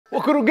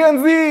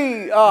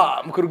Mkurugenzi!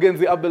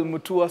 Mkurugenzi Abel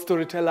Mutua,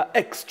 storyteller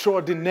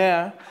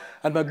extraordinaire.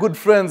 And my good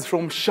friends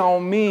from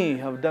Xiaomi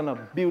have done a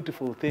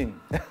beautiful thing.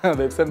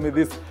 They've sent me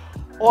this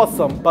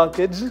awesome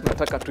package.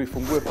 Nataka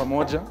tuifungue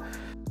pamoja.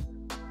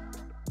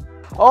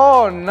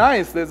 Oh,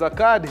 nice. There's a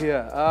card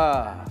here.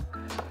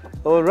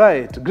 All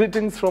right.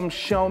 Greetings from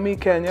Xiaomi,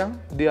 Kenya,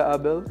 dear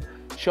Abel.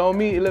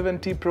 Xiaomi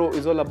 11T Pro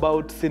is all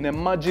about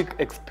cinemagic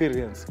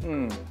experience.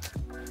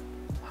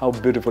 How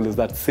beautiful is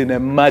that?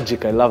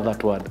 Cinemagic. I love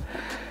that word.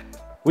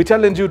 We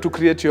challenge you to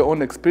create your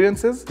own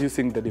experiences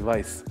using the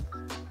device.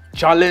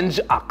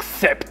 Challenge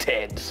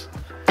accepted.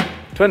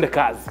 Twende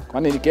kazi.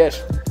 Kwani ni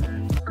kesho?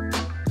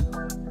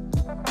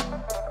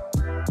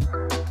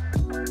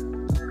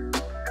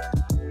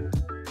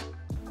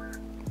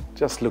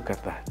 Just look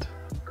at that.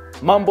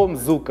 Mambo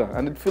mzuka,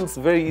 and it feels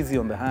very easy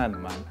on the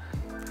hand, man.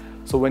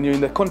 So when you're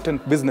in the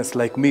content business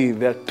like me,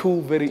 there are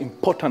two very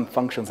important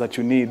functions that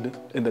you need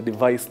in the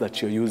device that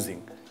you're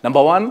using.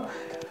 Number one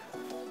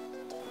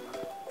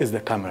is the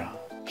camera.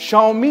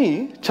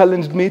 Xiaomi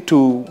challenged me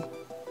to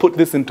put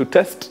this into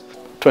test.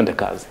 Twende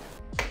kazi.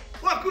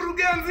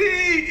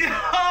 Mkurugenzi!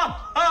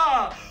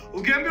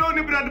 Ukiambiwa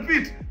ni Brad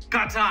Pitt,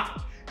 kata.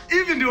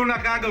 Hivi ndio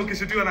unakaaga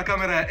ukishutiwa na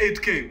kamera ya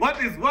 8K.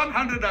 What is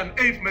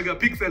 108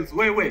 megapixels?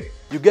 Wewe.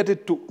 You get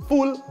it to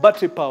full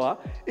battery power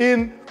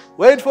in,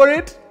 wait for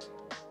it,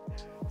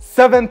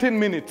 17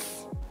 minutes.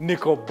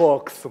 Nico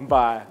box,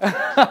 bye.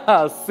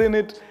 Seen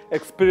it,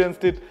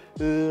 experienced it,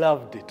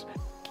 loved it.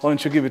 Why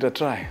don't you give it a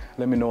try?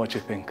 Let me know what you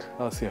think.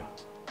 I'll see you.